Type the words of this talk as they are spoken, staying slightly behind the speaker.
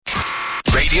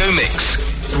Radio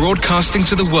Mix, broadcasting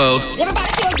to the world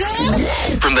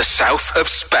from the south of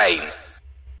Spain.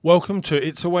 Welcome to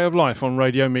It's a Way of Life on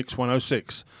Radio Mix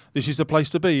 106. This is the place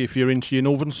to be if you're into your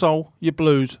northern soul, your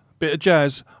blues, bit of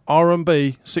jazz,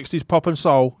 R&B, 60s pop and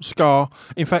soul, ska,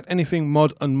 in fact anything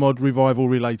mod and mod revival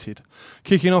related.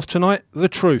 Kicking off tonight, The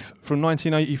Truth from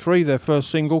 1983, their first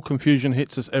single, Confusion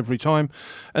Hits Us Every Time,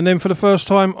 and then for the first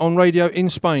time on radio in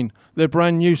Spain, their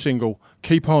brand new single,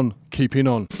 Keep On Keeping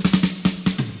On.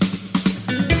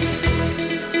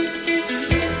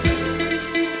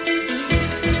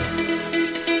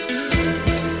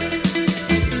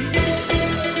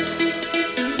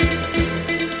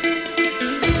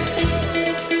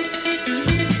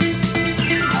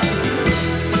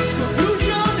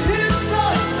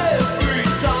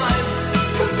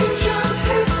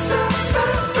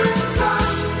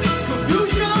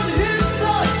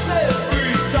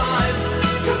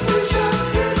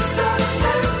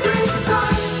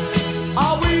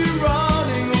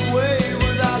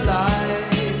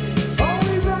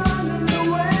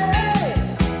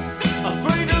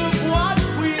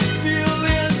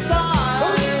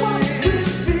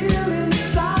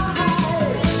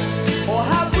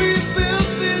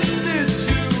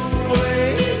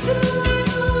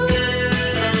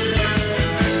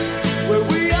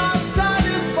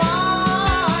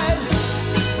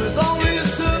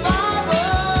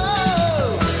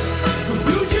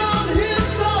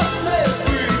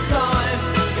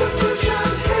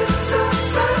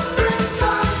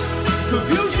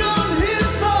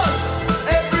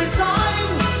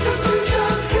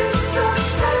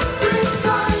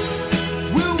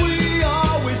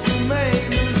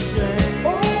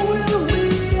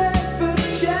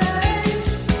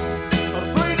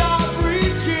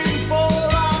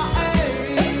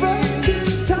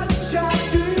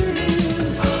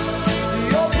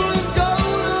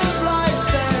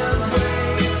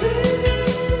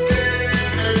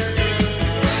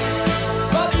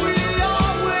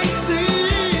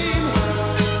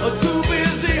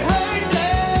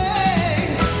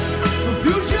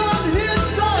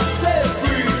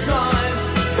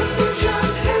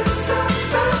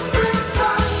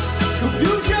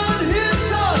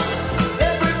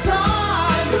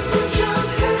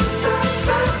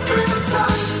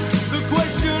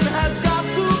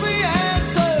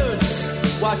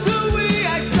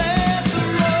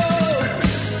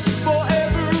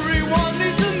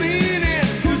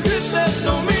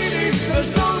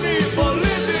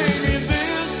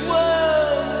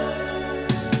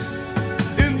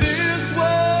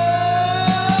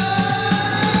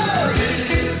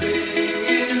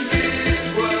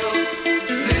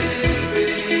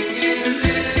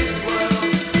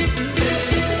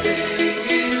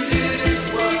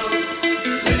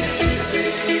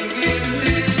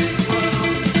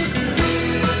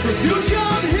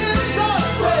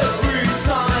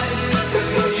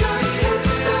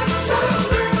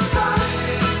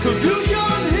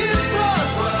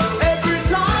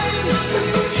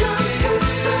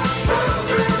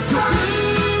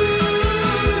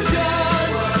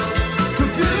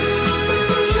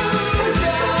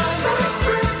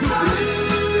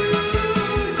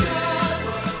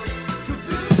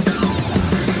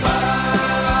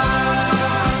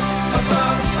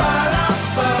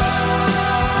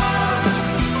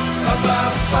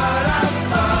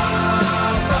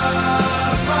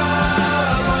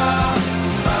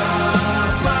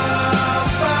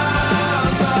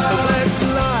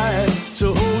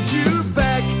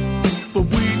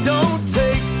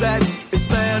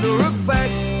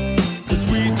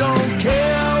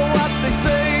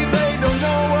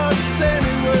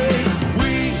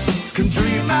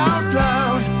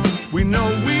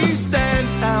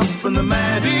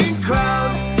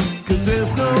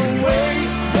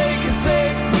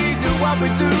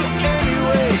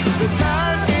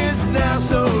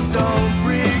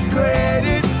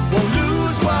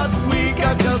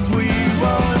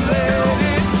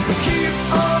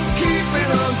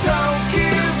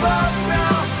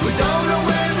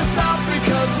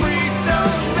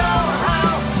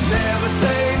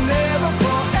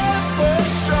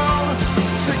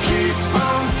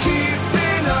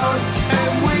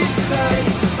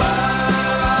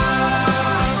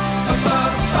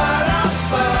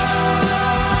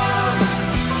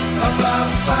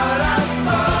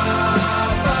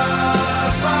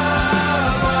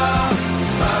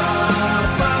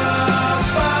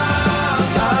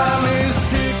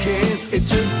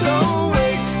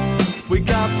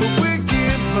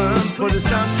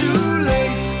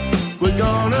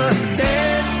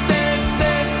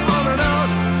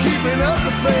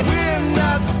 We're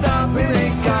not stopping,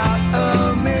 ain't got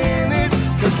a minute,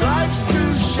 'cause life's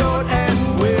too short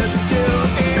and we're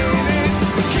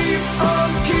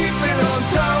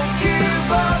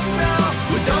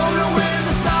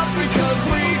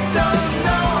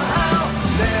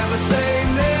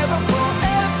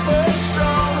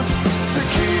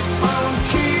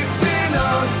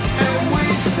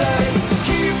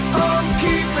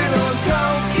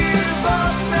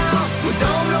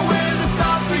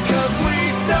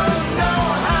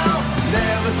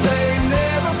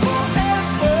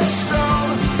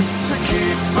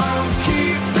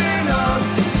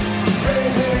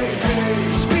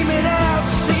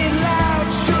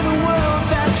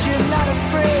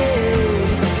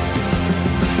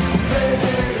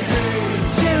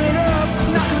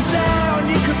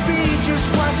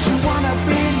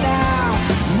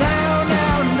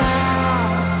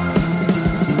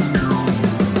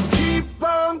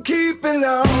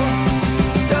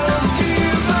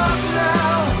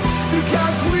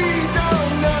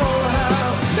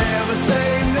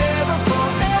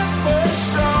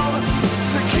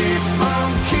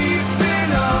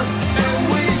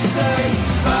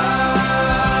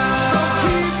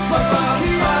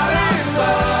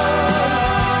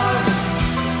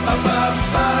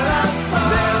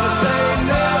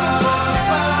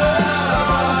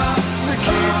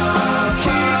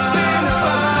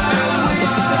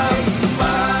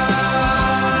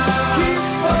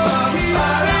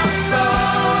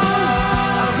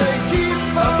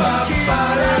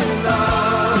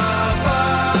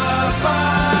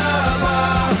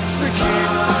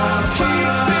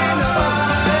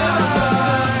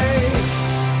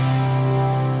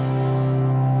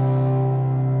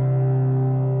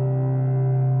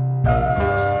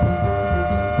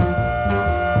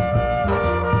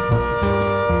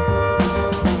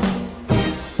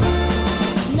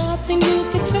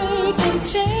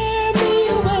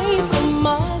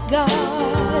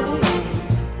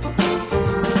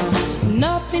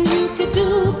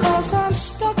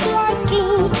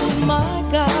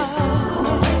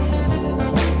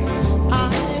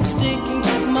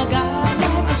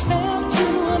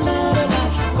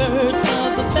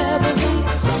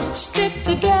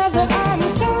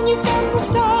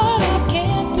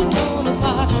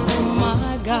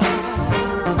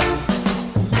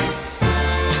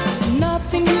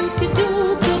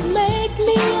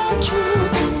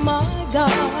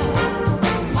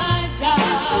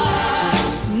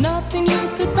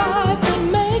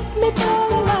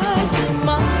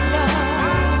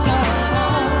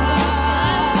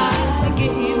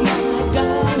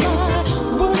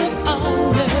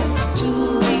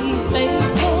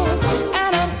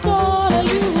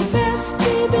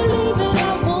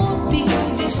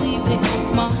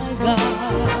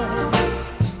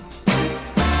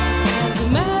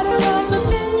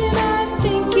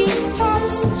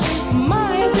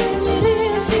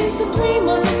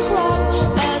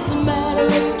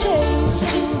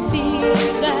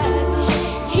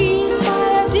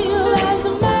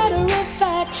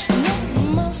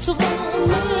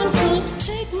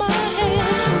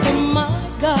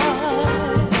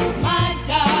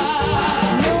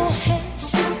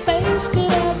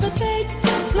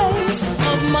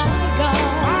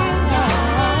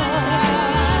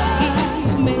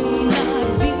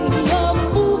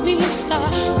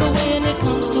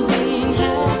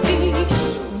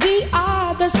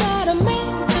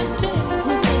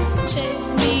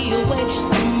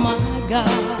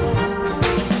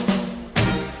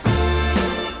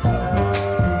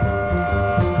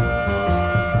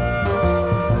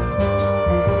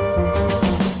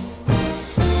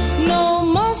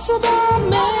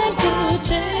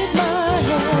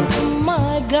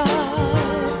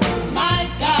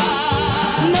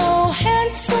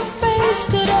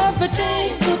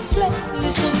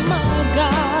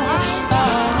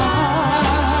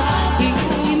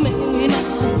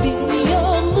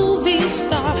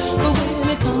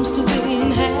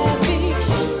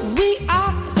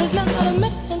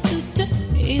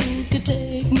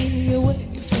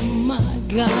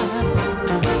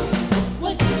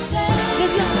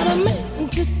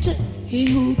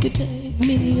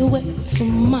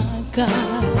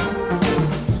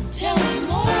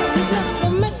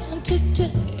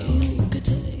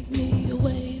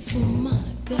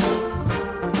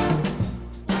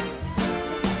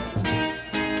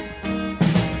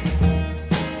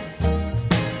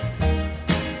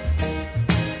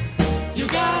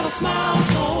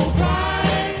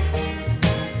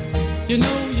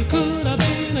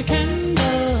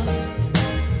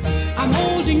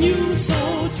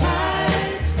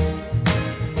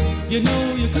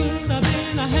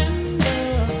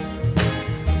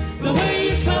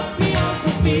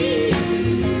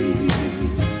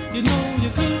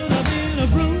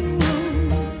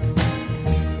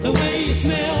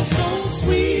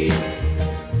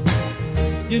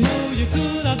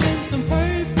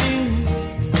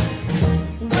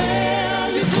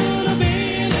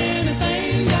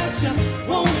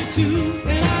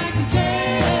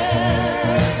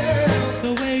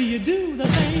The way you do the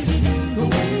things you do, oh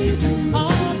baby,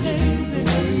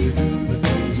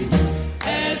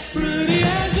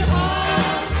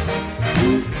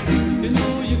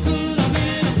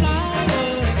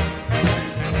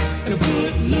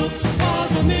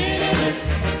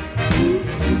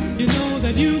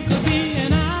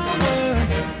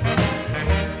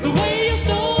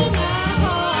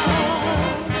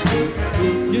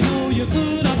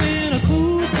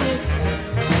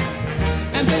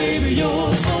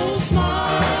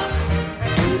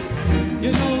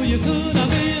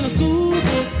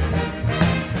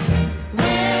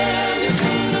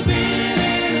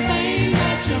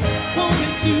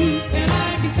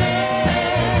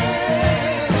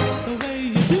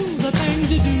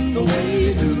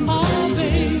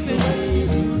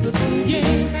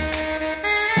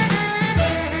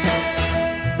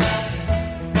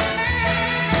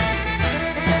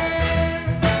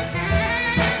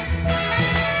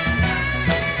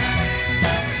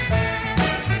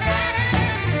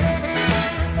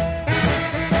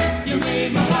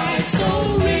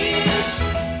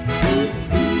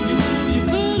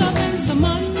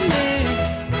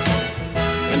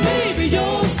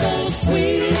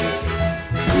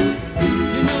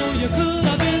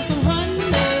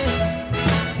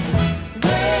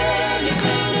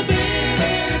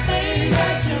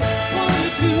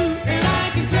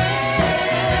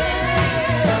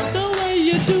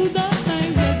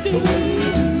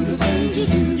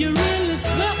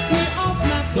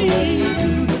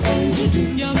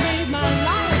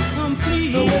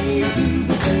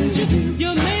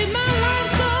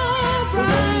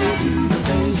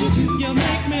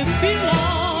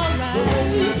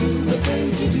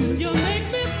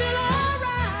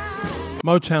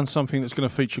 Motown's something that's going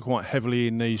to feature quite heavily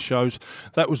in these shows.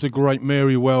 That was the great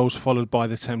Mary Wells, followed by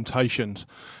the Temptations.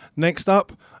 Next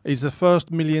up is the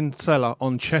first million seller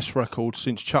on Chess Records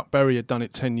since Chuck Berry had done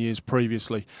it 10 years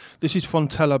previously. This is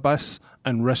Fontella Bass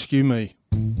and Rescue Me.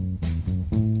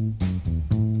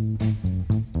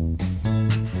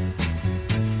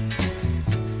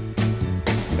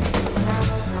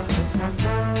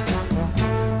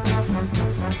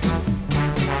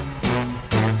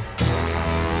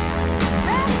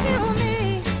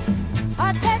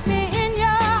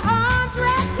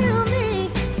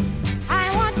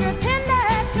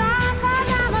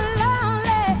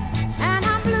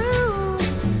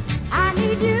 I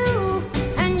need you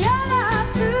and your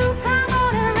love to come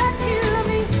on and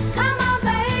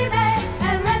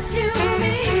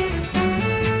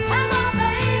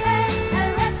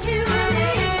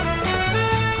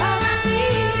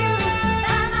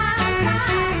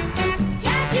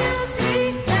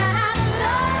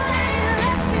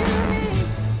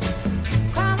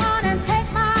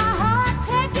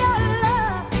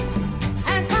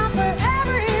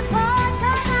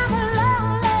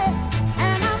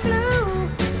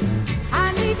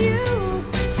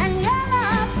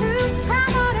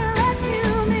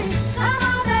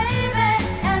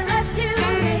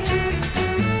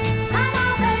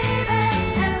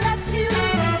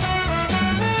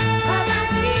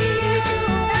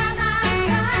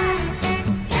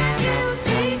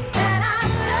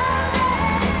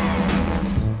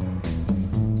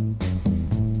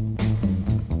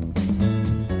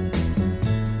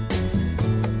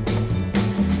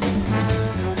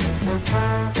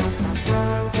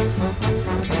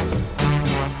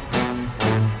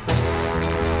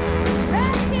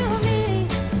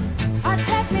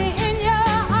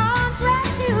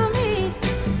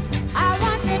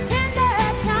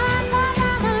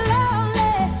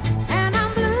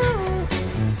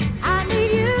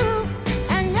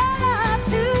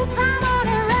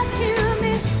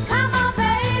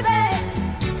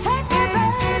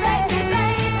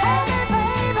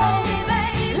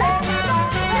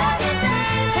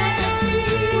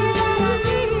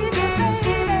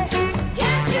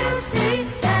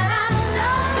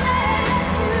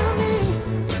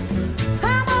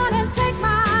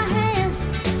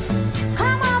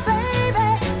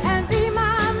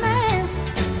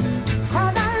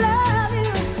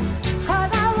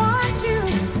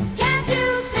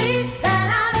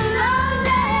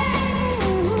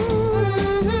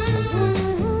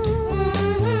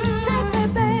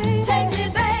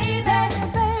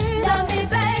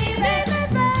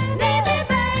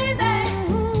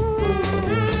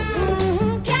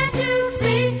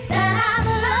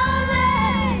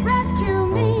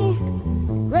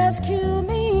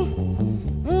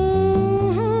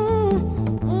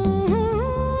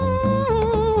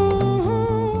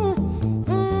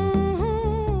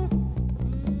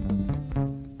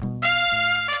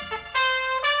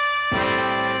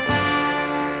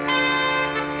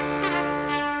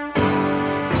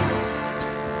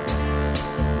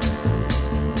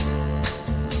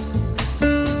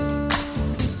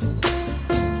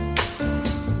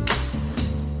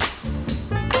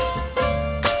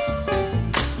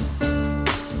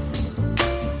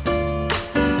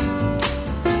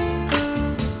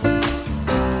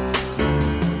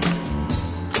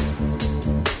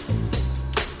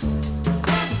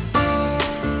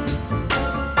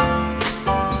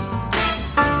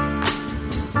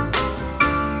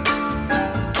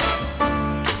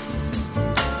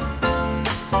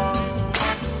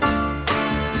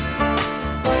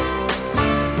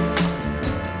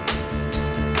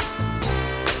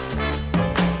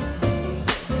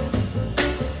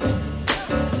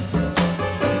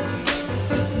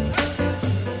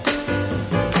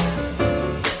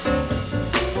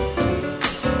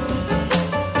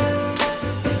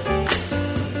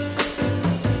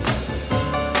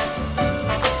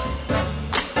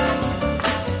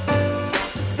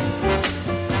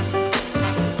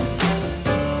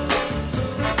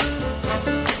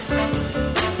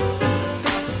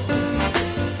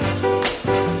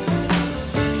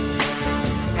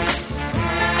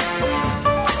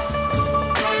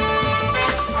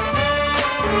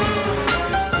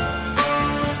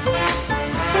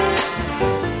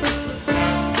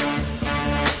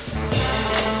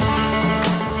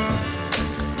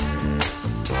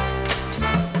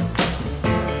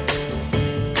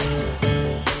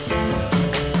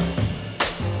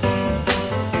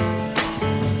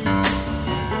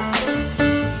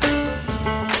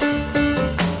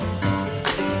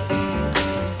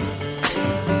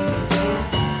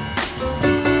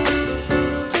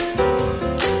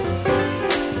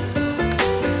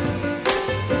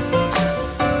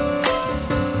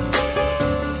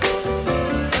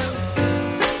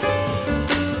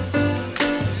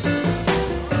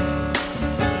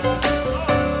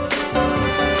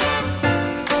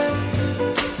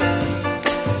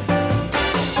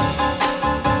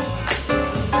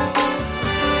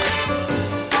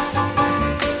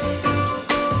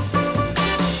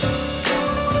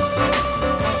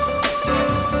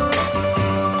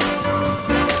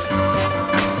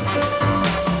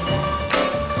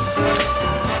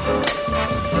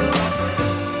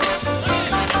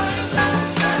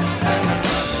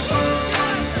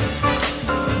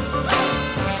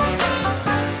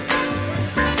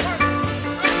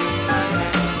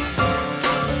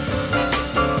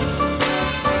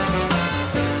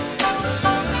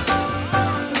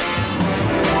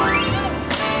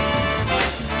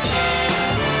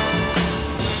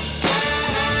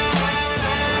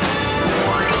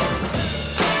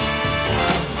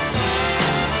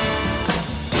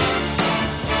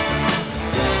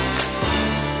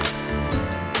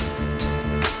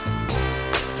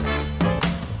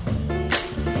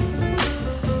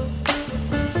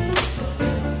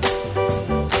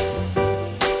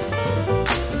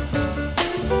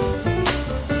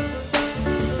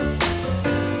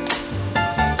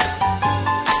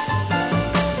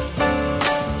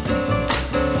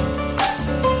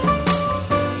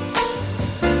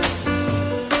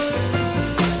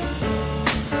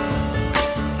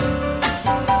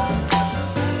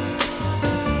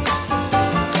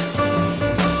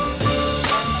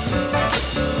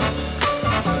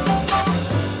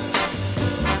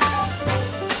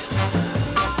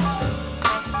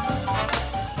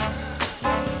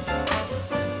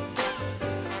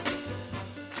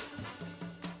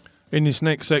In this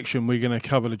next section, we're going to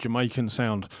cover the Jamaican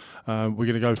sound. We're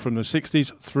going to go from the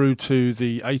 60s through to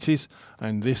the 80s,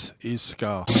 and this is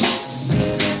ska.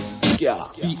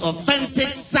 The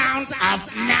offensive sound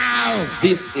of now.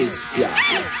 This is ska.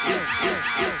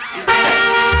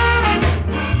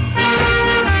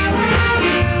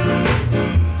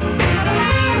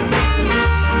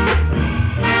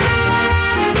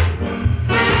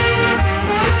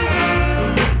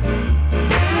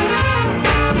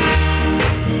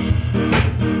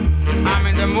 I'm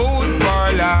in the mood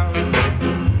for love,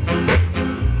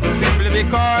 simply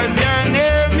because you're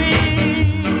near me.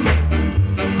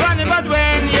 Funny, but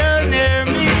when you're near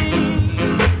me,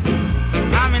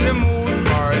 I'm in the mood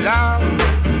for love.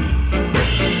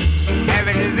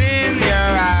 Heaven is in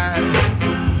your eyes,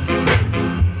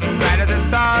 bright as the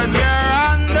stars you're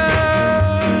under.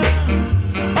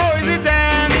 Oh, is it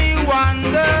any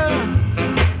wonder?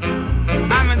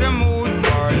 I'm in the mood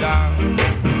for love.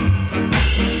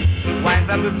 Why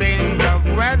stop to think of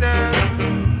weather?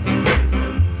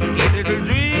 Each little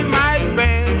dream I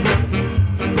spend.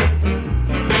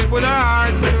 We put our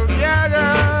hearts together.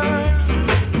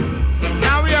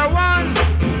 Now we are one.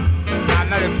 I'm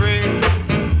not afraid.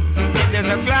 If there's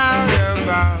a cloud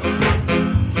above,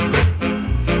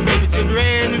 if it should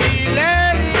rain, we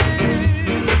let it.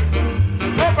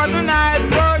 Hope I tonight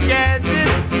forget it.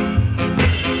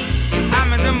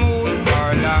 I'm in the mood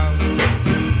for love.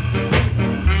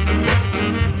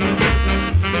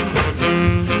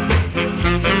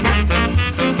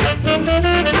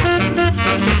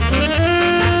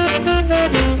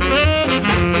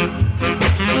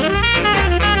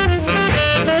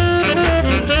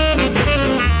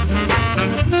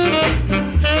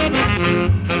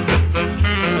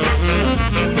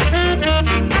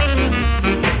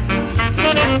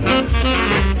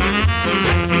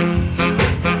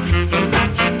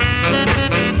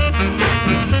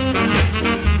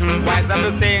 To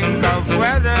think of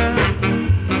weather,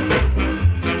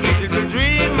 each little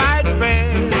dream might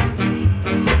fade.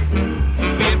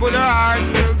 We put our hearts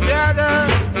together.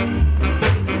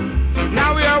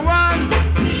 Now we are one.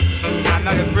 I'm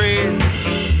not afraid.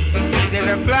 There's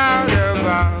a cloud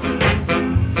above.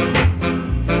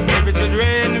 If it should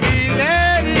rain, we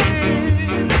let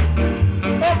it.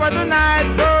 Oh, but tonight,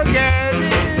 forget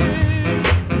it.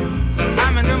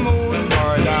 I'm in the mood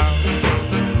for love.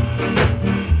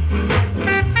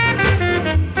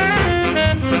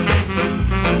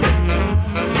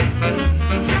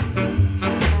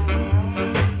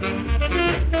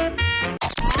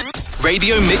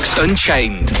 Radio Mix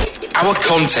Unchained. Our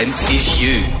content is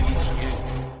you.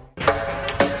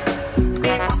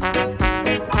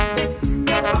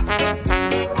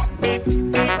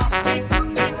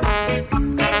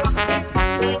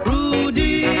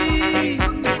 Rudy.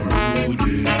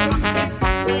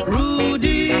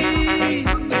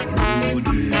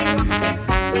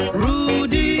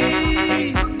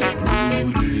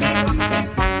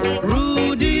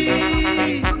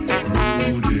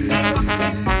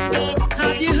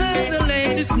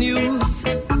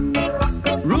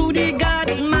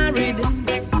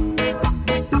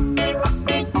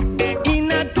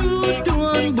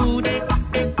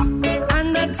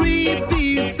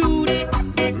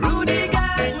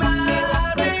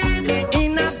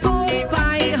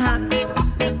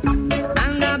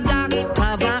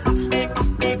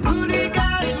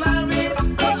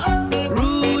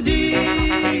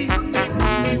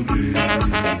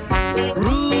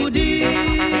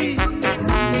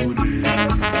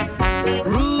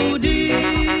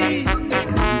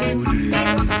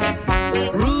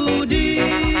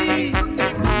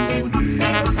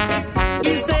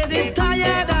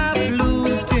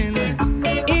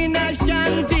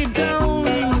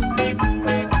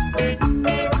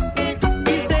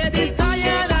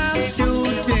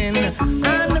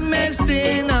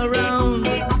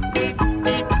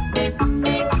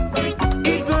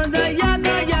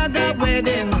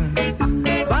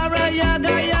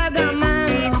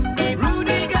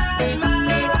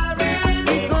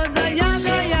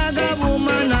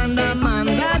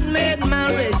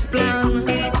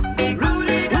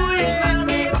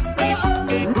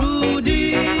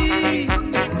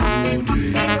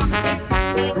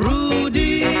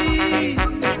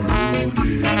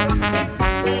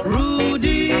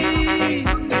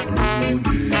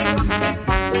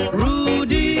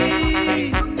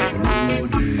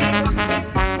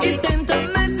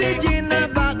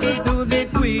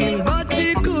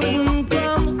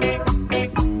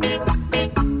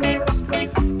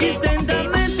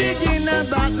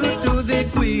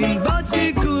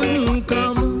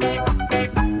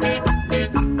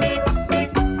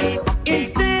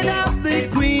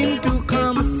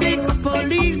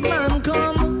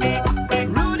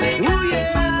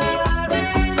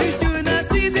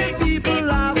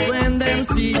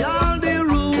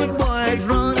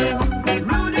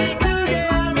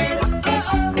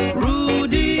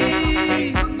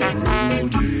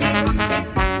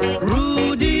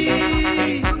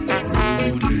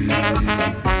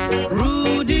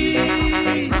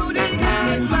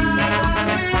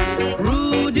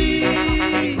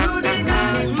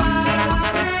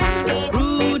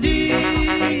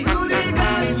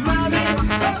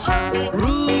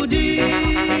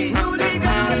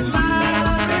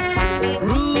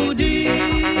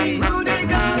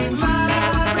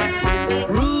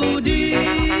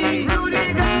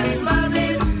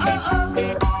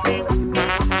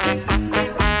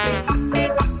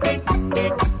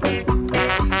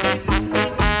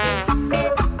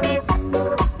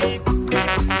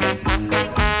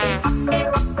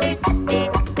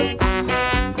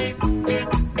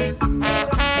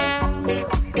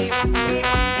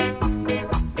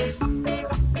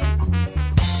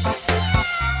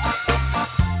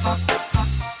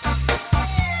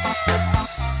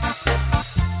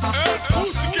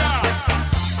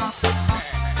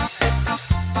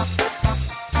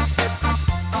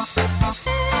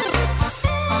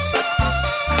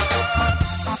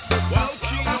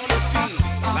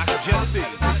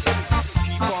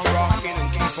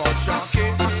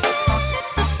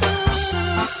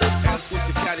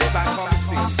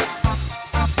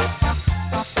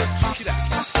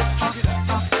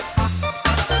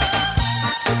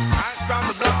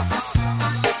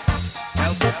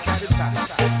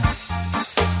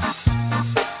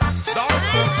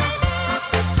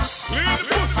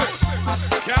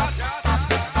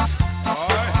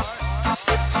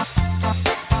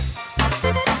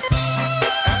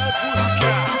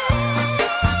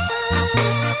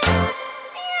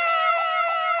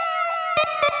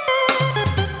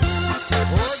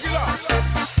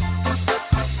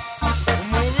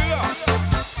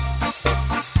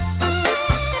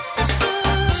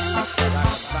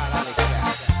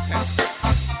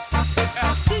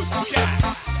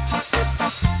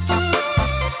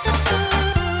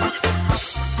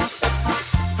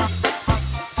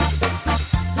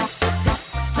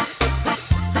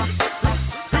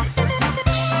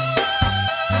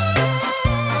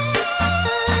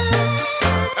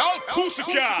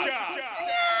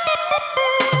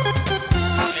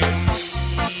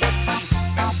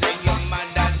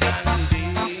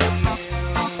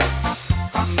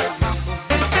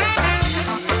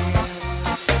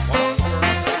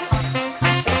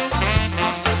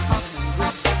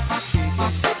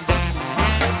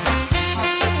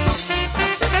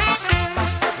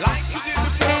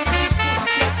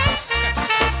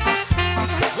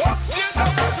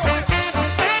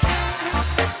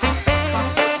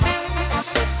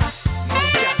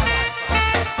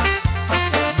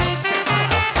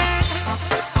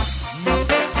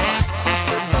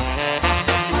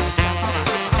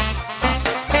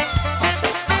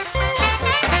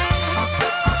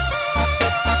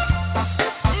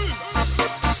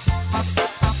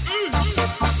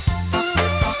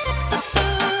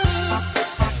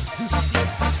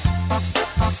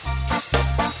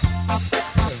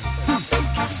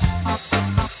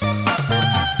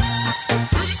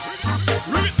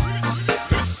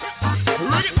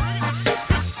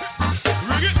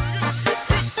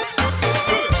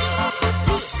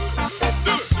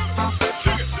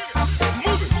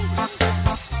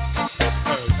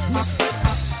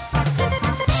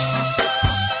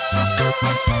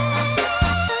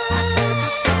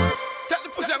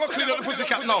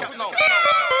 now.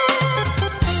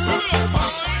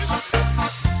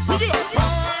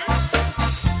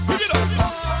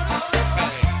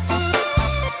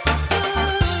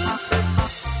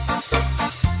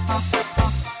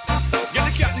 Get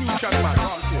the cat new track back.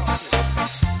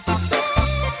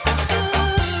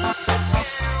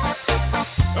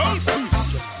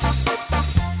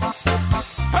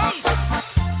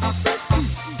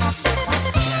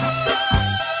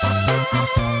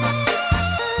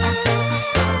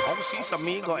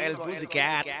 Amigo el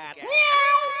Pussycat.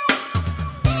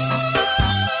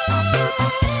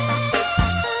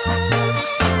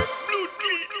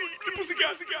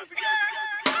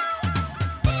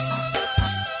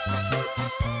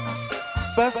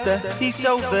 Buster, he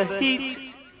sold the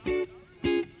heat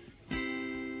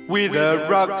with a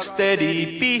rock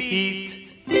steady beat.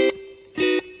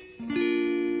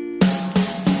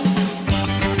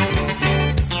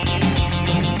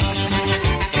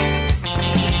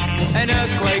 An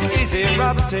earthquake is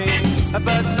erupting,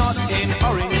 but not in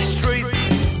Orange Street.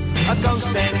 A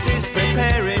ghost dance is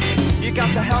preparing, you got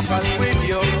to help us with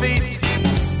your feet.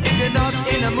 If you're not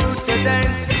in a mood to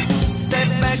dance, step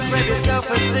back, grab yourself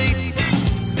a seat.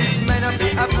 This may not be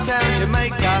uptown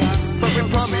Jamaica, but we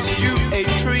promise you a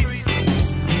treat.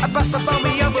 I bust the phone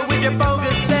me over with your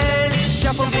bogus dance,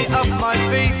 shuffle me off my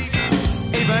feet.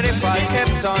 Even if I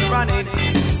kept on running,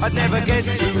 I'd never get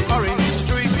to Orange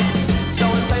Street. So I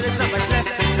say there's nothing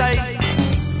left to say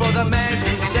for the man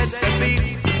who set the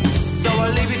beat. So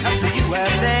I'll leave it up to you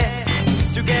out there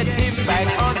to get him back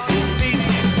on his feet.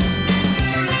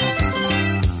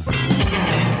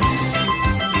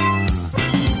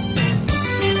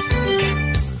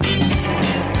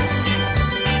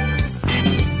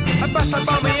 Bust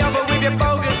up me over with your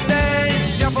bogus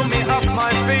dance, shuffle me off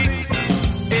my feet.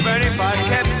 Even if I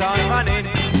kept on running,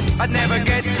 I'd never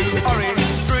get to Orange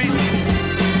Street.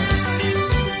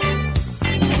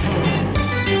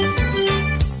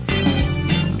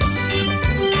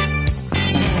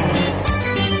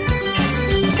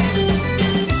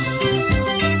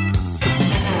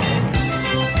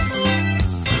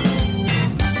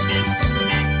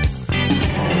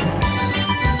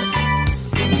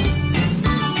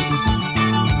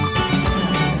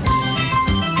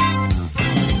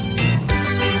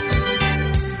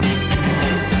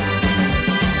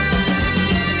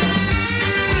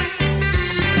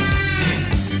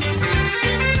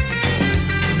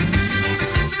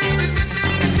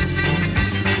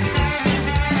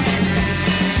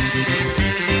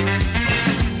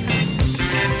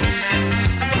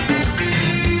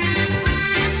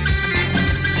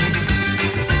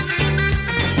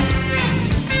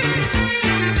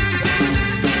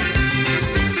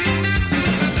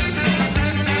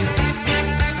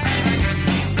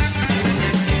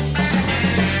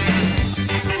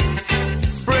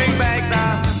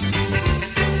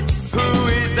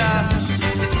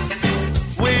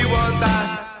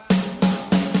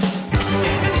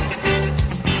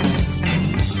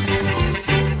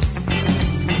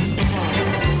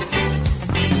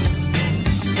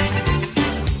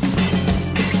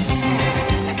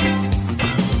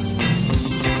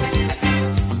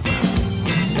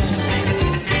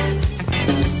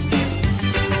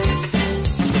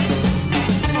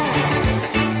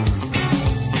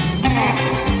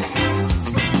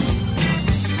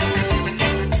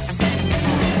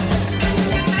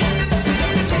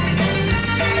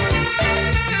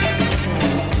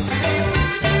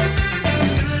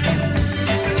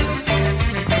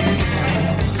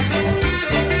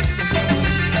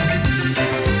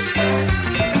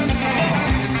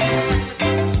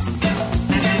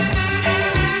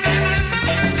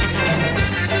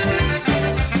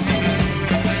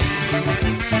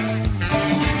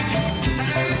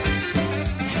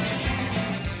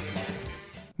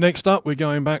 Next up, we're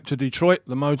going back to Detroit,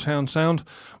 the Motown sound.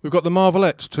 We've got the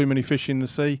Marvelettes, Too Many Fish in the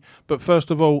Sea. But first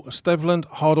of all, Stevland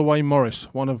Hardaway Morris,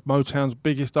 one of Motown's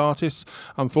biggest artists.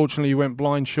 Unfortunately, he went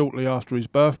blind shortly after his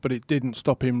birth, but it didn't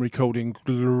stop him recording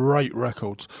great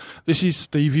records. This is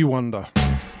Stevie Wonder.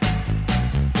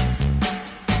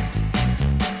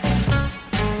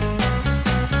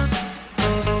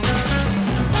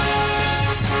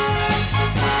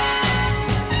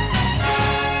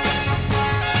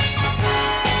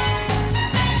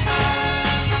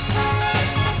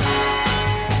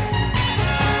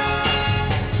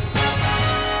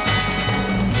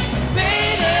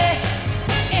 Really?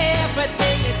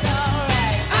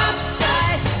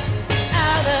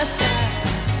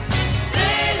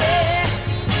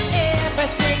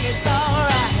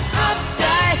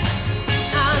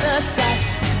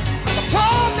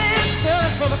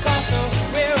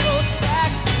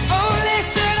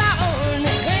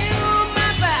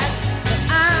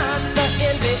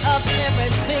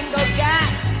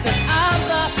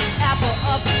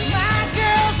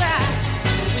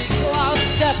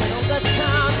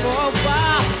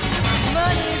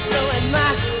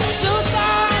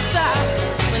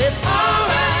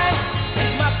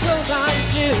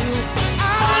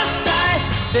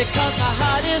 because my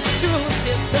heart is true.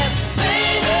 She said,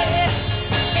 baby,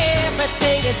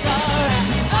 everything is alright.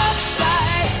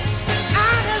 Upside,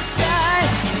 out of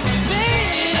sight,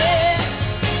 baby,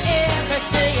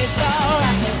 everything is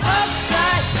alright.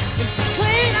 Upside,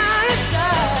 clean out of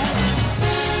sight.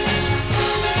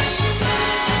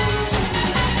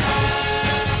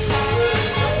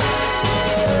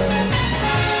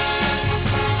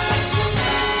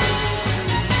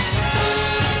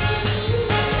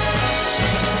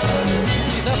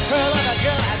 She's a pearl of a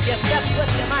girl, I guess that's what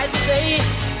you might say.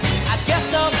 I guess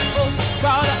some folks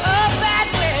brought her up that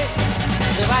way.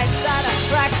 The right side of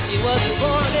tracks, she was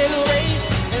born and raised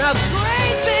in a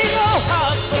great big old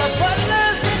house full of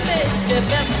butlers and maids. She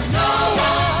said, no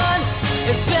one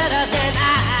is better than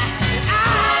I. And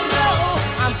I know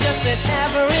I'm just an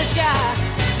average guy.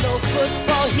 No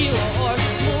football hero or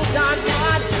smooth Don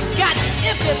Juan. Got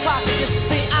empty pockets, you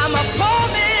see, I'm a poor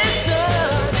man's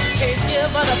son. Can't give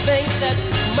her the things that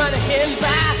money can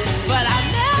buy. But I'll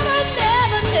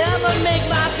never make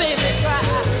my baby cry.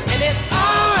 And it's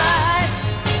alright,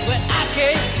 but I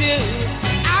can't do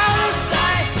out of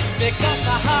sight because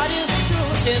my heart is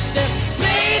true. She says,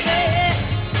 baby,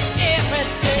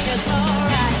 everything is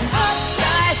alright.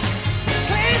 Upside,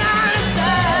 clean out of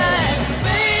sight.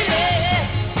 Baby,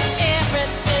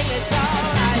 everything is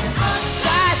alright.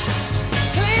 Upside,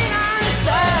 clean out of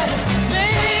sight.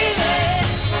 Baby,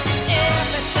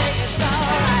 everything is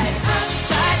alright.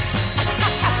 Upside,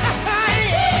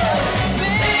 yeah.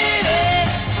 Baby,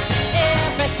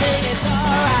 everything is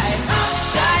alright.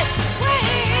 Upside, way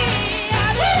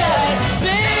out of sight.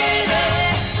 Baby,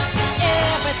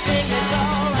 everything is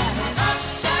alright.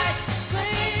 Upside,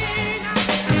 clean out.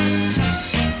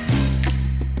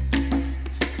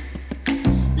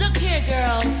 Look here,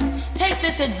 girls. Take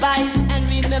this advice and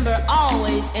remember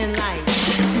always in life.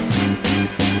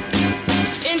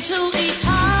 Into each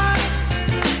heart,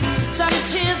 some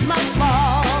tears must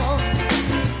fall.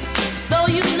 Though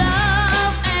you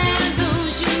love and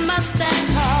lose, you must stand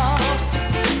tall.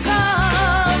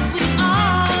 'Cause we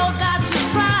all got to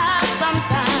cry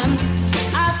sometimes.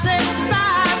 I said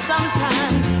sigh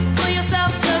sometimes. Pull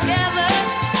yourself together.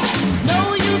 No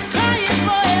use crying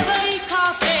forever.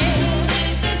 Because there's too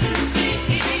many fish in the sea.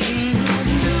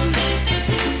 Too many fish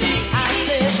in the sea. I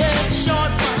said there's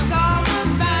short ones, tall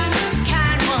ones, fine ones,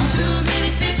 kind ones. Too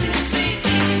many fish in the sea.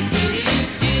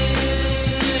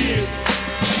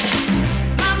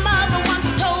 My mother once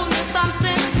told me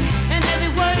something, and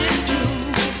every word is true.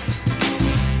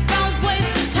 Don't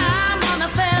waste your time on a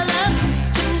fella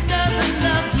who doesn't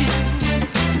love you.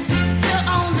 He'll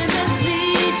only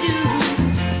mislead you,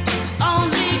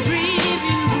 only grieve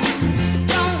you.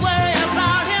 Don't worry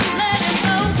about him, let him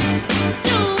go.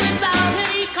 Do without him,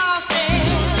 because there's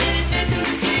too many fish in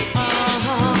the sea.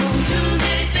 Too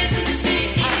many fish in the sea.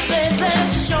 I said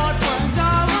there's short ones,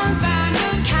 tall ones, fine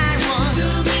ones, kind ones.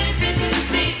 Too many fish in the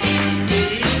sea.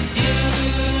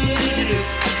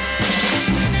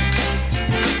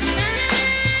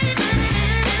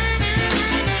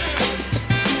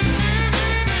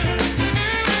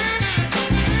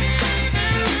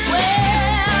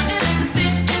 Well, if the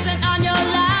fish isn't on your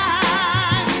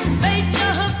line, bait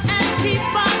your hook and keep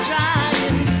on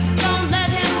trying. Don't let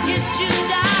him get you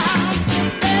down.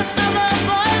 There's other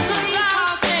boys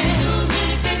around. Too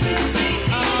many fish in the sea.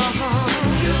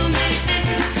 Too many fish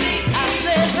in the sea. I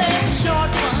said there's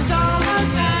short ones, tall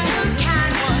ones, fine ones,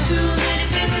 kind ones. Too many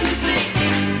fish in the sea.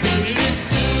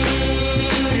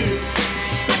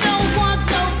 I don't want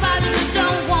nobody that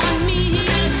don't want me.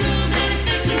 There's too many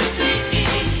fish in the sea.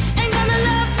 Ain't gonna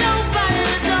love nobody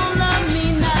that don't love me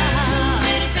now. Too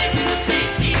many fish in the sea.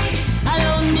 I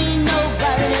don't need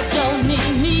nobody that don't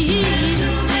need me.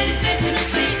 Too many fish in the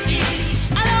sea.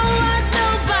 I don't want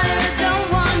nobody that don't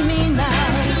want me now.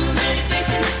 Too many fish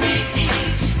in the sea.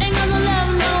 Ain't gonna love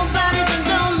nobody that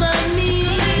don't love me.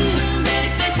 Too many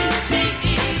fish in the sea.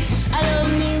 I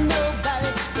don't need nobody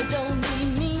that don't need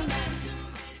me.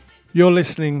 You're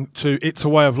listening to It's a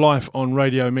Way of Life on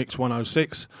Radio Mix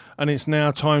 106, and it's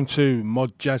now time to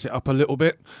mod jazz it up a little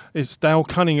bit. It's Dale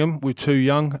Cunningham with Too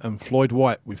Young and Floyd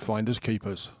White with Finders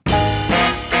Keepers. Too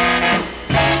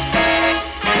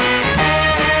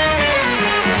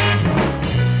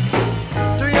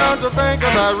young to think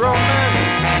about romance.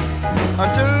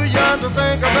 I'm too young to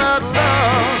think about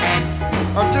love.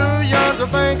 I'm too young to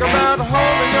think about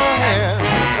holding your hand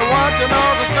and watching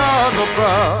all the stars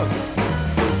above.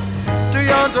 Too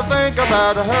young to think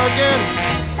about a hugging.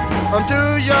 I'm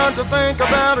too young to think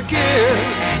about a kiss.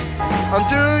 I'm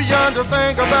too young to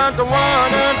think about the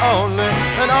one and only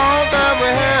and all that we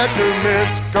had to miss.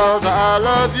 'Cause I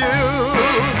love you.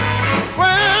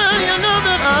 Well, you know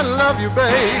that I love you,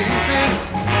 baby,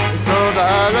 because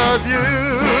I love you.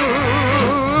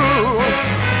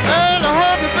 And I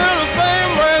hope you feel the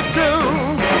same way too.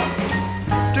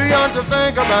 Too young to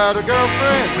think about a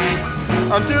girlfriend.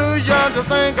 I'm too young to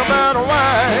think about a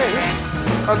wife.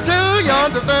 I'm too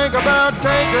young to think about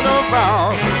taking a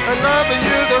vow and loving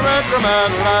you the rest of my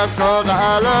life, cause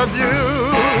I love you.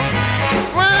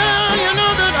 Well, you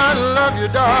know that I love you,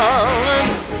 darling,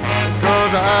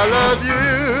 cause I love you.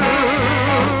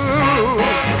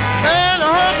 And I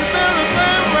hope you feel the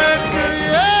same way too,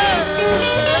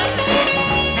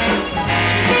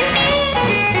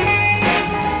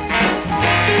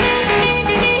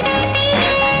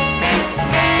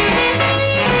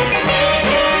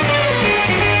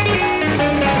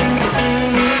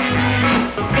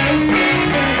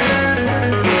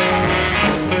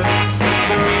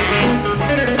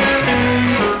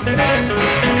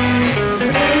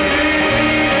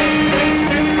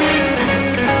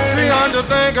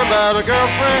 think about a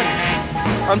girlfriend.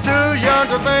 I'm too young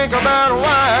to think about a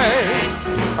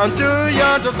wife. I'm too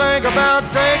young to think about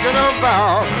taking a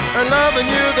vow and loving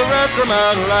you the rest of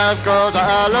my life, cause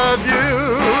I love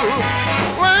you.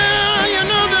 Well, you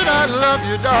know that I love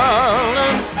you,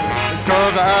 darling,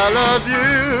 cause I love you.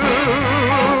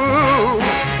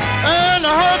 And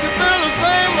I hope you feel the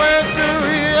same way too.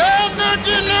 Yeah, don't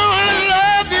you know I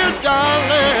love you,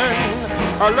 darling?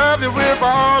 I love you with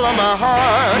all of my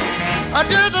heart. I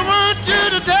just want you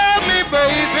to tell me,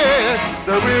 baby,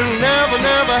 that we'll never,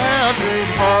 never have to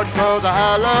part, cause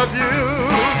I love you.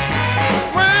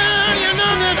 Well, you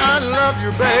know that I love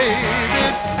you,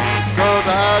 baby, cause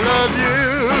I love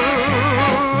you.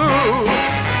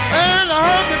 And I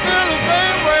hope you feel the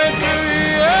same way too.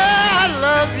 Yeah, I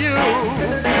love you.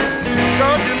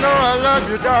 Don't you know I love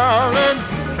you, darling?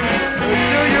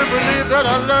 Do you believe that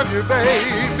I love you,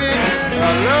 baby?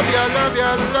 I love you, I love you,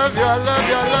 I love you, I love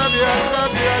you, I love you, I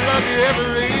love you, I love you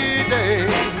every day.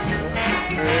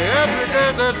 Every day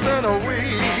that's in a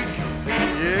week.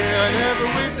 Yeah, and every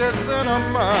week that's in a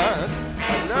month. I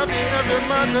love you every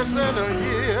month that's in a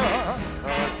year.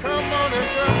 Come on and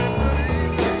tell me.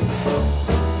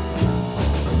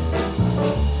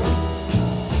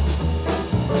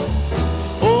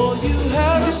 Oh, you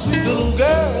had a sweet little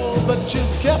girl, but you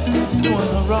kept doing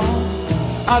her wrong.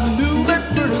 I knew that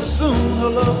pretty soon her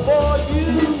love for you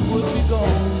would be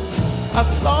gone. I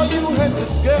saw you had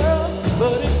this girl,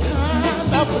 but in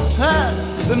time after time,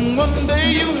 then one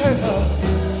day you had her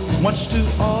much too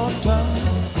often.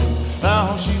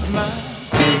 Now she's mine,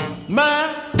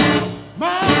 mine,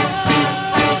 mine.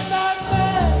 I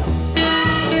said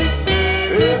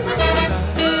every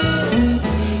night,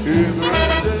 every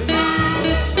day,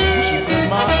 she's in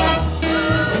my arms.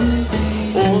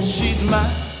 Oh, she's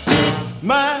mine.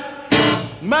 Mine,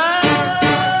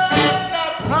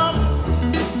 I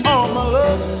promised all my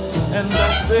love, and I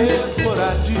said what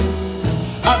I do.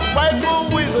 I'd wipe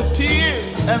away the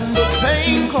tears and the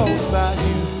pain caused by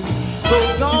you. So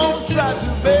don't try to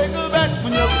beg her back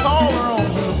when you call her on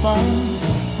the phone.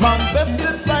 My best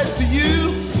advice to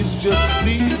you is just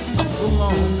leave us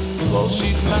alone, cause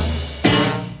she's mine.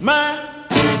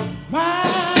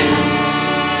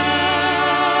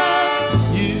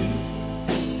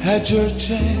 Had your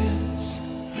chance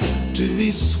to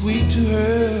be sweet to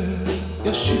her,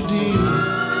 yes you did.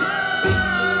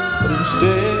 But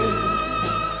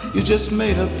instead, you just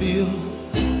made her feel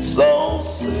so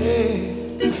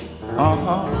sad.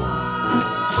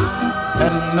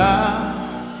 And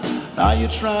now you're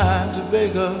trying to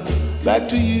beg her back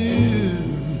to you.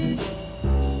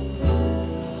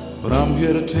 But I'm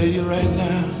here to tell you right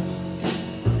now,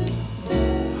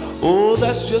 oh,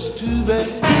 that's just too bad.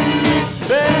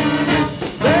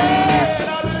 Bad,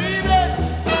 I believe it.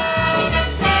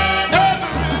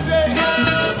 Every day,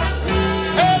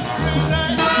 every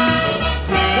night,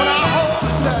 when I hold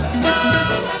her tight,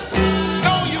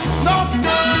 don't you stop.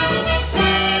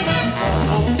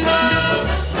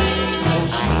 Oh,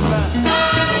 she's mine.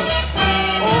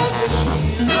 Oh, yes, she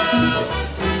is.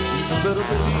 You better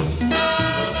believe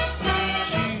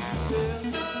she's here.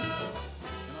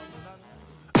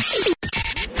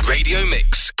 Radio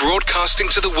Mix, broadcasting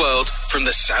to the world from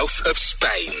the south of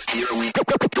Spain. Here we go.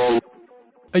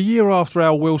 A year after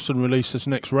Al Wilson released his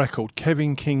next record,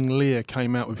 Kevin King Lear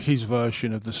came out with his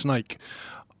version of The Snake.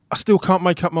 I still can't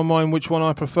make up my mind which one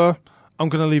I prefer. I'm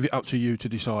going to leave it up to you to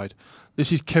decide.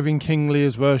 This is Kevin King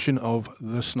Lear's version of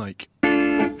The Snake.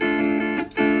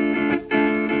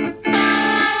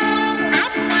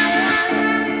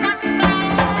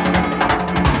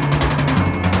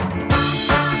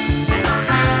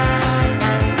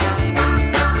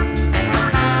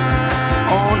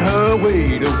 On her her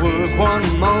way to work one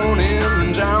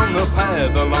morning down the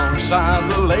path alongside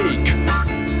the lake.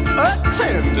 A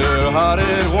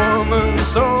tender-hearted woman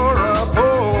saw a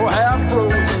poor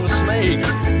half-frozen snake.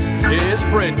 His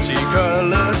pretty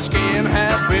colored skin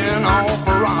had been all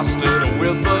frosted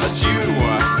with the dew.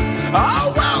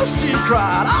 Oh, well, she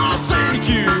cried, I'll take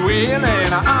you in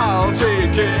and I'll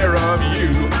take care of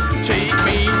you. Take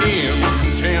me in,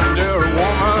 tender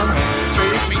woman,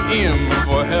 take me in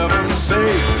for heaven's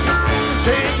sakes.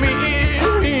 Take me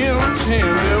in,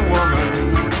 tender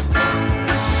woman,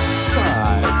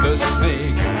 sighed the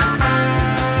snake.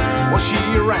 Well, she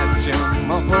wrapped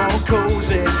him up all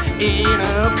cozy in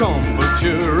a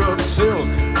comforter of silk,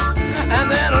 and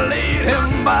then laid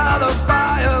him by the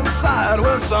fireside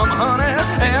with some honey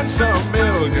and some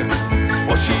milk.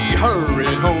 Well, she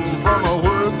hurried home from her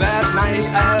work that night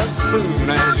as soon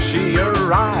as she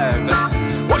arrived.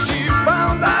 Well, she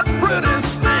found that pretty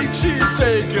snake she'd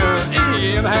taken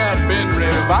in had been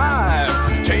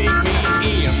revived. Take me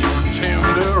in,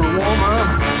 tender woman,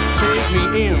 take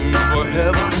me in for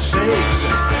heaven's sakes.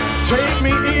 Take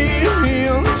me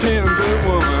in, tender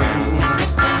woman,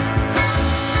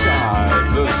 sighed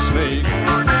the snake.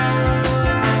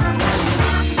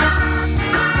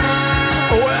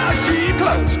 Well, she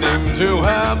clutched him to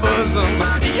her bosom.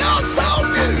 You're so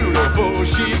beautiful,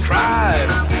 she cried.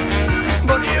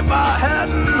 But if I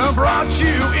hadn't brought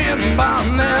you in by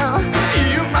now,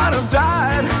 you might have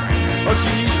died. Well,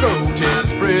 she stroked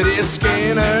his pretty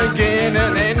skin again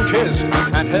and then kissed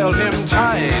and held him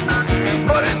tight.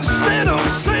 But instead of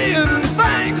saying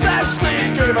thanks, that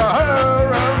snake gave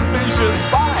her a vicious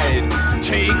bite.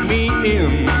 Take me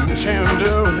in,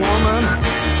 tender woman,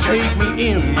 take me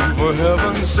in for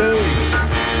heaven's sakes.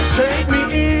 Take me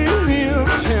in,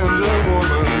 tender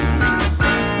woman,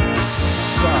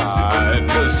 sighed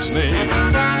the snake.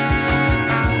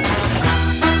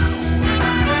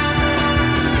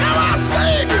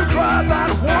 Cried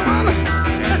that woman,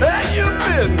 and you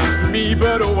bid me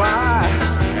better why?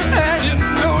 And you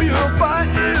know your bite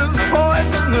is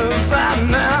poisonous, and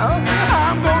now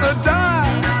I'm gonna die.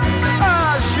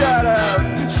 Ah, shut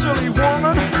up, silly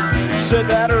woman, said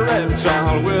that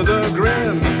reptile with a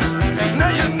grin.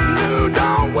 Now you knew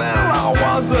darn well I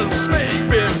was a snake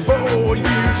before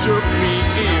you took me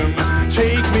in.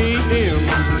 Take me in,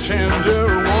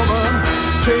 tender woman,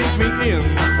 take me in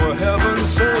for heaven's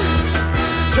sakes.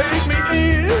 Take me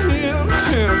in,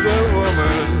 tender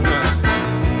woman,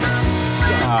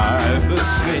 sighed the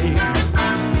snake,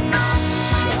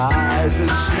 sighed the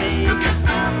snake,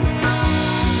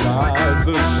 sighed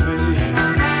the snake,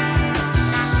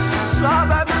 sighed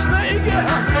that snake, yeah.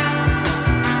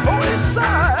 Oh, he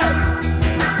sighed,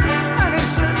 and he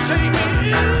said, take me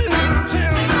in,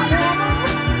 tender woman,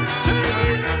 take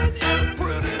me in, you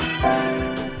pretty.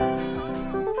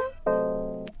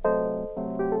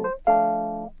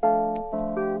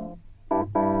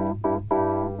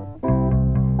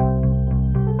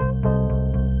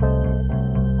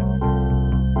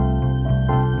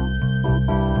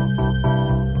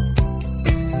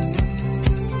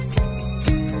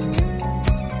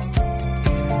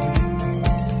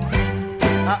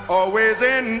 Always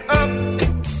end up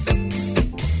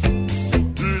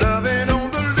loving on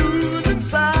the losing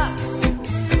side.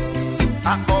 I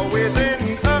always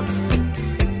end up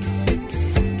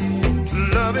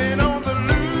loving on the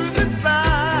losing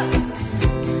side.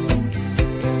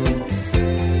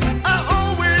 I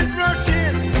always rush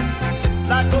in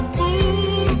like a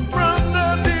fool from the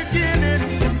beginning,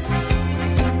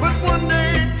 but one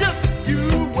day just you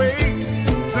wait,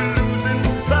 the losing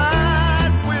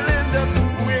side will end up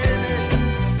winning.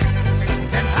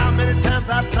 And how many times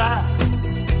I've tried,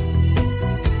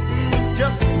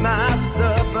 just my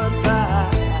stubborn pride.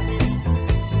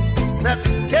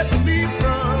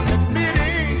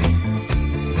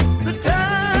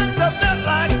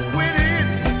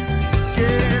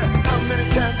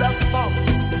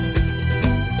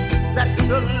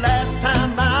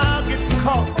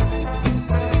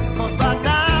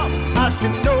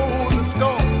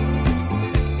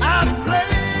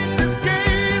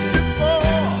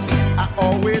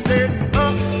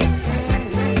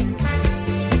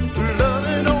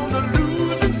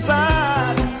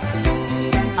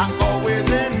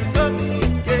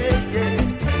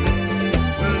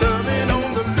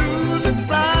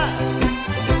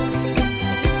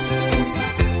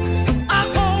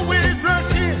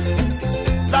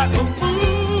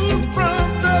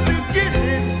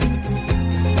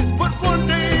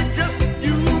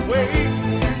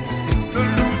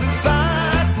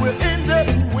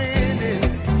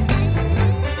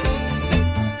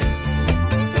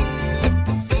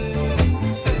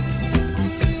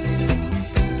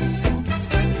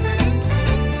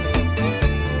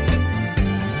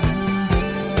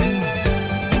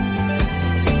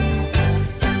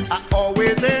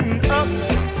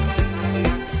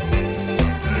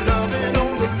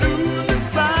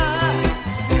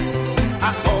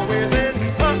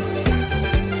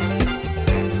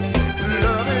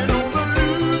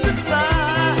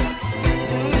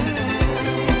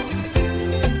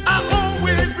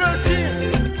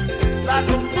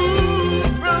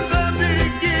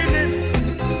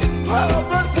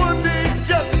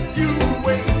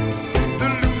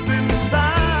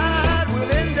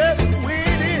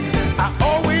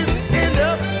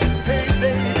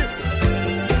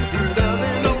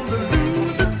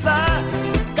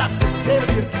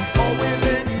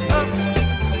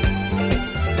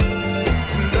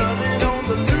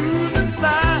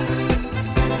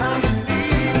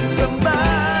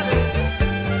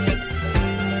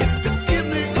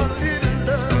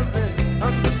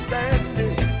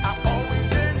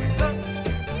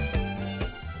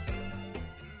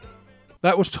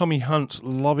 That was Tommy Hunt's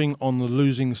Loving on the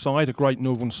Losing Side, a great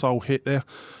Northern Soul hit there.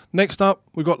 Next up,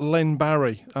 we've got Len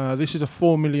Barry. This is a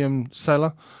 4 million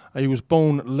seller. He was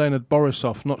born Leonard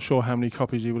Borisov. Not sure how many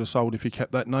copies he would have sold if he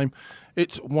kept that name.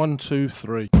 It's 1, 2,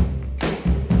 3.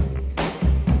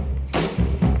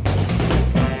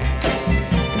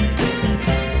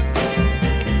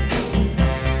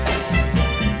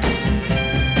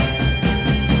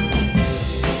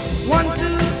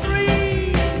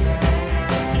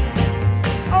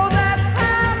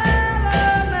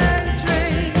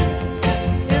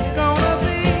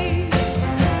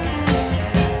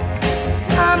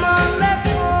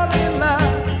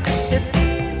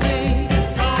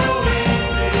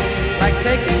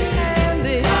 Taking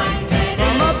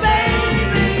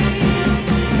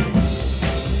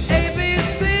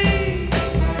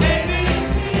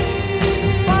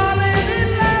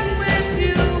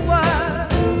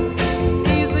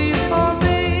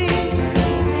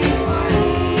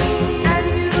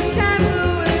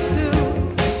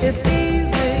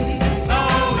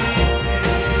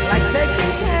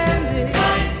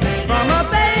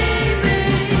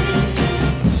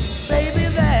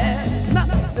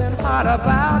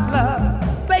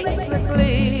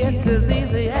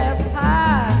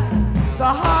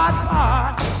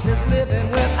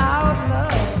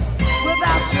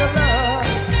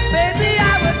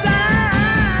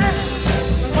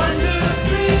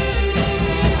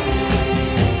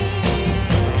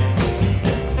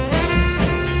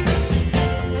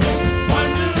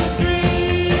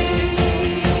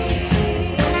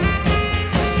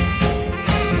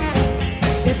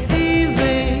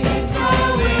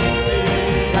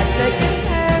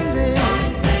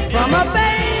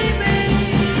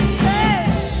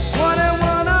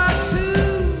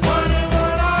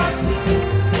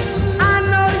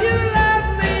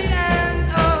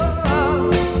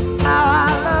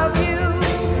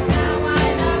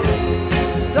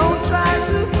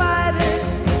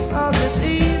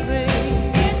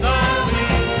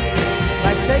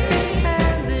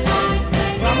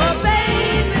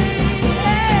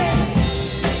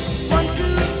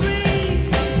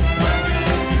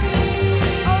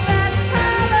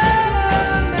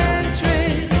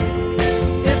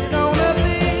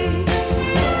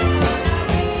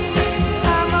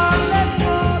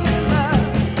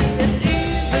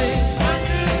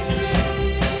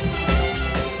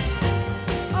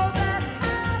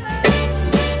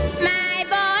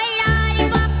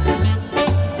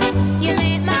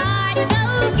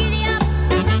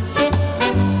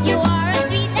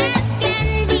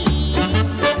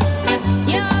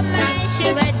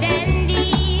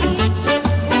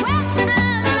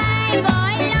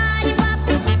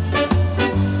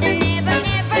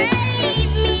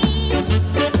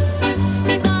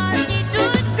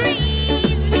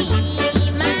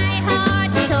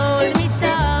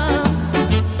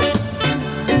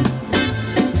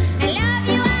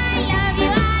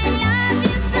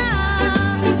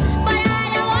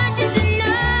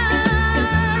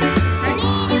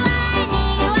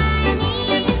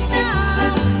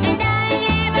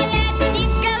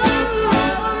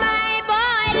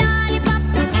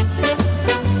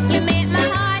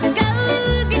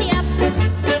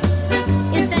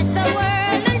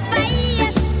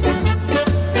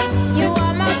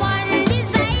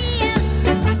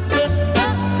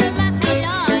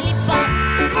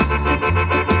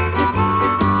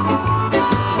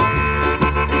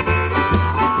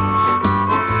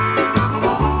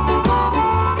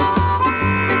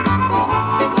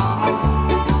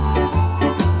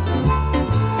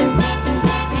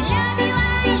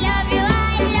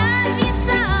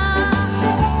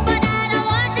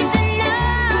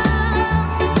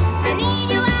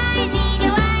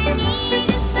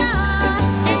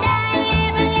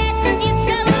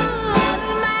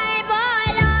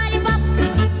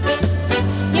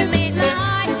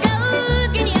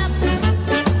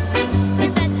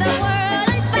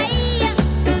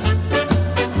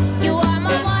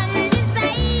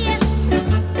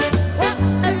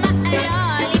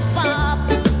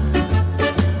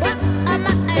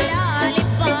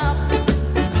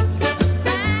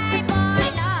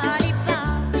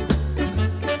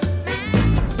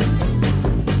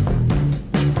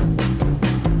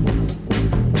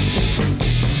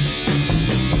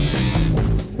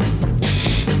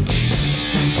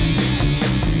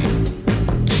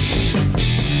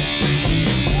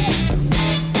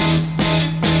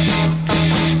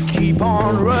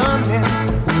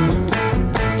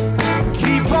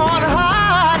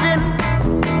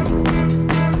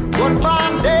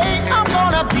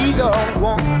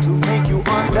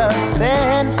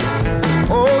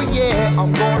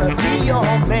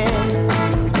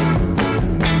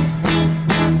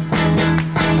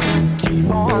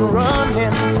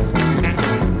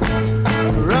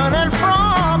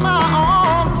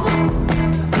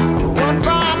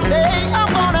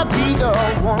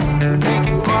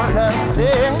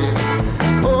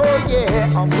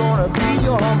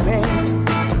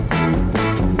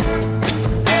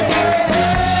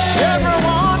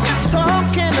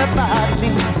me.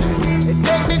 It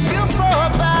make me feel so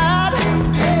bad.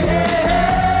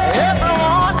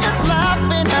 Everyone is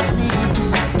laughing at me.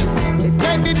 It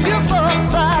make me feel so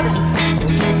sad. So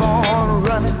keep on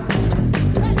running.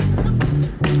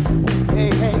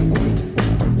 Hey, hey.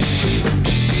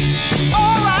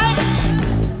 All right.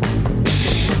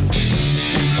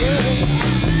 Yeah.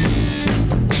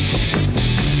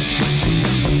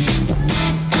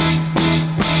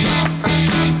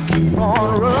 Keep on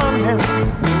running,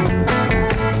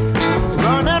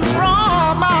 running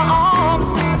from my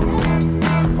arms.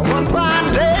 One fine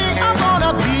day I'm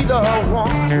gonna be the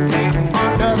one to make you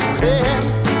understand.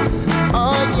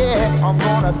 Oh yeah, I'm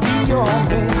gonna be your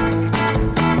man.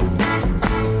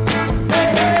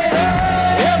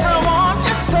 Everyone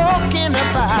is talking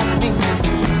about me.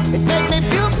 It makes me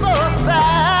feel so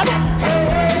sad.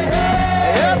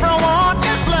 Everyone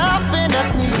is laughing at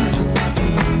me.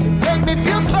 Make me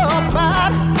feel so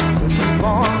bad. Keep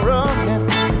on running,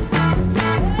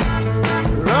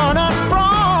 running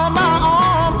from my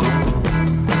arms.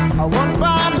 One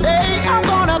fine day I'm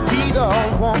gonna be the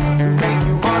one to make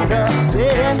you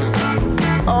understand.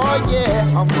 Oh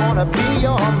yeah, I'm gonna be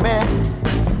your man.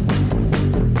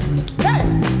 Hey,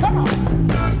 come on.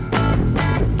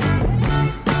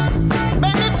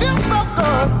 Make me feel so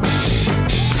good.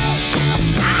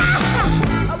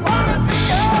 I wanna be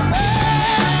your man.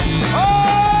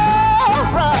 All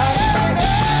right.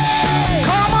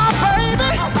 Come on, baby.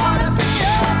 I wanna be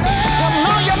your man. You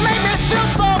know you make me feel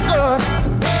so good.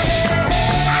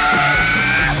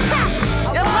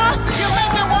 You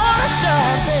make me wanna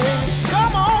shine, baby.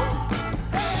 Come on.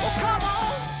 Oh, come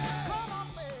on. Come on,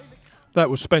 baby. That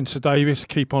was Spencer Davis,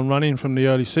 Keep On Running, from the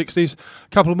early 60s. A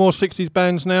couple of more 60s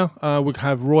bands now. We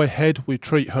have Roy Head with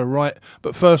Treat Her Right.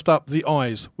 But first up, The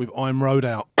Eyes with I'm Rode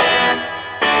Out.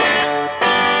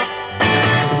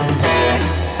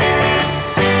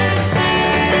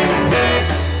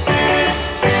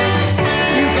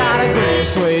 You got a grey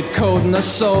suede coat and a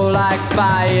soul like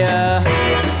fire.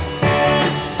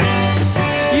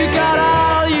 You got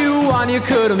all you want, you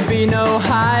couldn't be no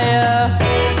higher.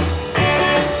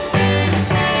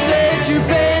 Said you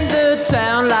paint the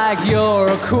town like you're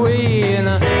a queen,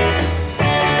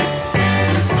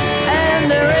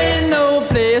 and there ain't no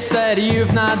place that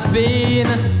you've not been.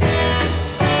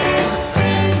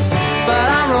 But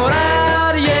I'm rode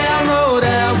out, yeah, I'm rode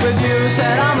out with you.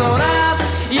 Said I'm rode out,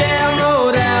 yeah, I'm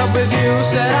rode out with you.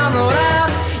 Said I'm rode out,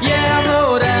 yeah, I'm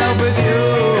rode out with you.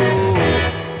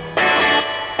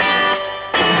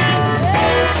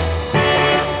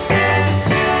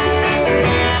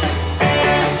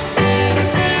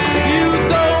 You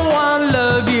don't want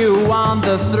love, you want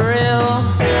the thrill.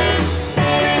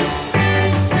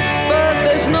 But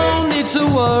there's no need to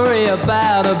worry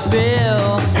about a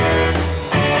bill.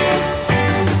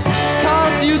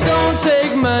 Cause you don't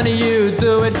take money, you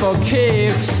do it for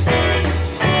kicks.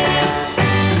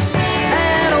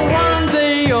 And one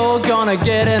day you're gonna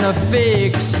get in a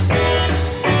fix.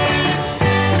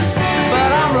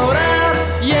 But I'm rode out,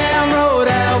 yeah, I'm rode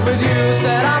out with you.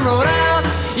 Said I'm rode out,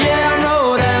 yeah, I'm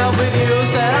rode out with you.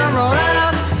 Said I'm rode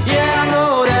out, yeah, I'm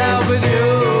rode out with you.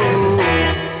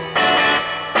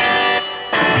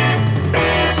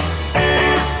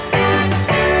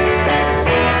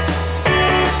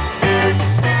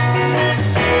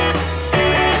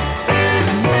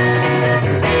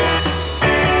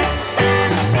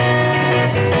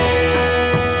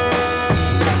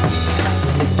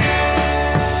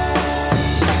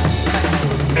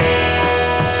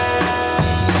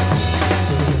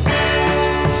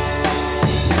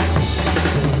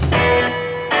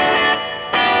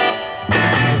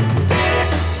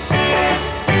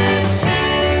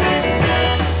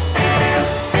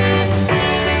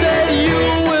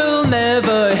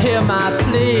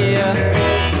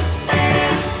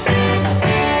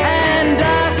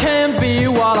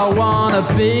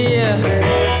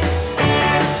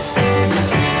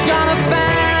 Gonna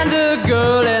find a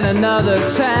girl in another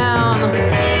town.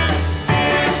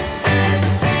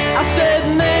 I said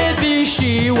maybe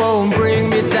she won't bring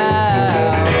me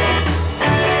down.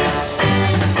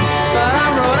 But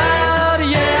I'm rode out,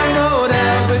 yeah, I'm rode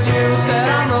out with you. Said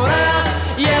I'm rode out,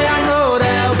 yeah, I'm rode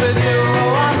out with you.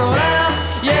 Oh, I'm rode out,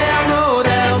 yeah, I'm rode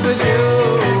out with you.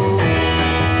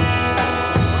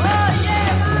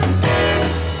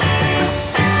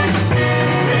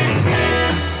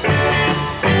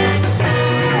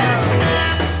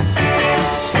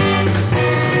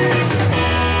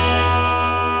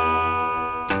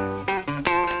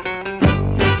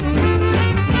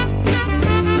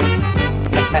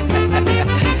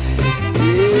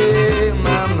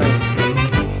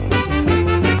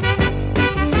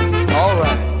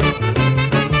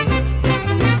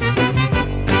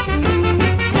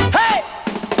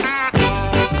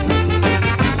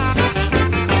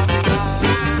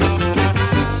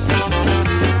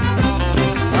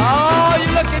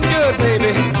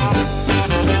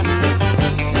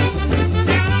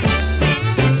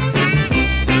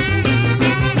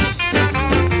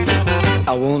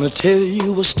 gonna tell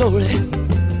you a story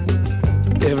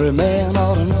every man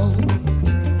ought to know.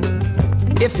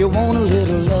 If you want a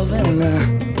little loving,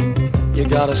 you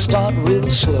gotta start real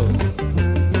slow.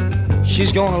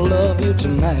 She's gonna love you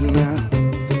tonight now,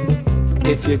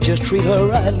 if you just treat her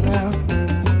right now.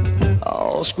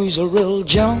 Oh, squeeze her real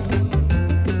gentle,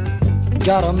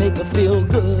 gotta make her feel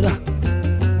good.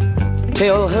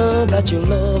 Tell her that you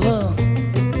love her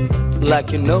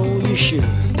like you know you should.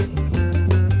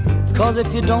 'Cause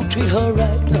if you don't treat her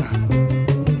right,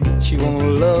 she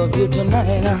won't love you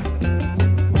tonight.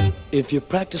 If you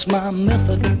practice my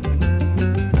method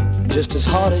just as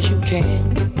hard as you can,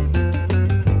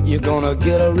 you're gonna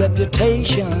get a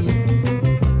reputation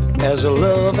as a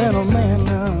loving a man.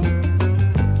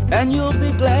 And you'll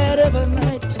be glad every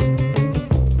night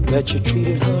that you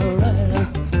treated her right.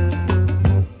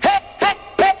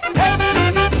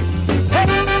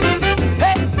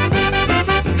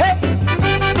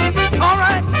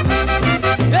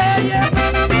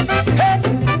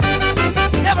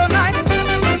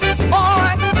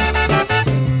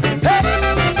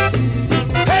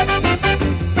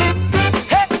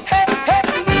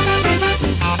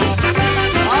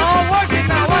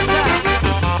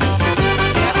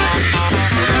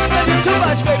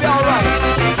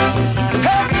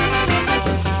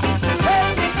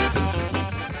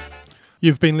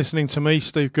 You've been listening to me,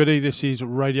 Steve Goody. This is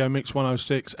Radio Mix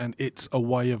 106 and It's a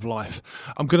Way of Life.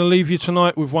 I'm going to leave you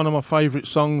tonight with one of my favourite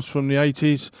songs from the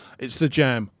 80s. It's The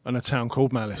Jam and A Town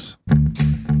Called Malice.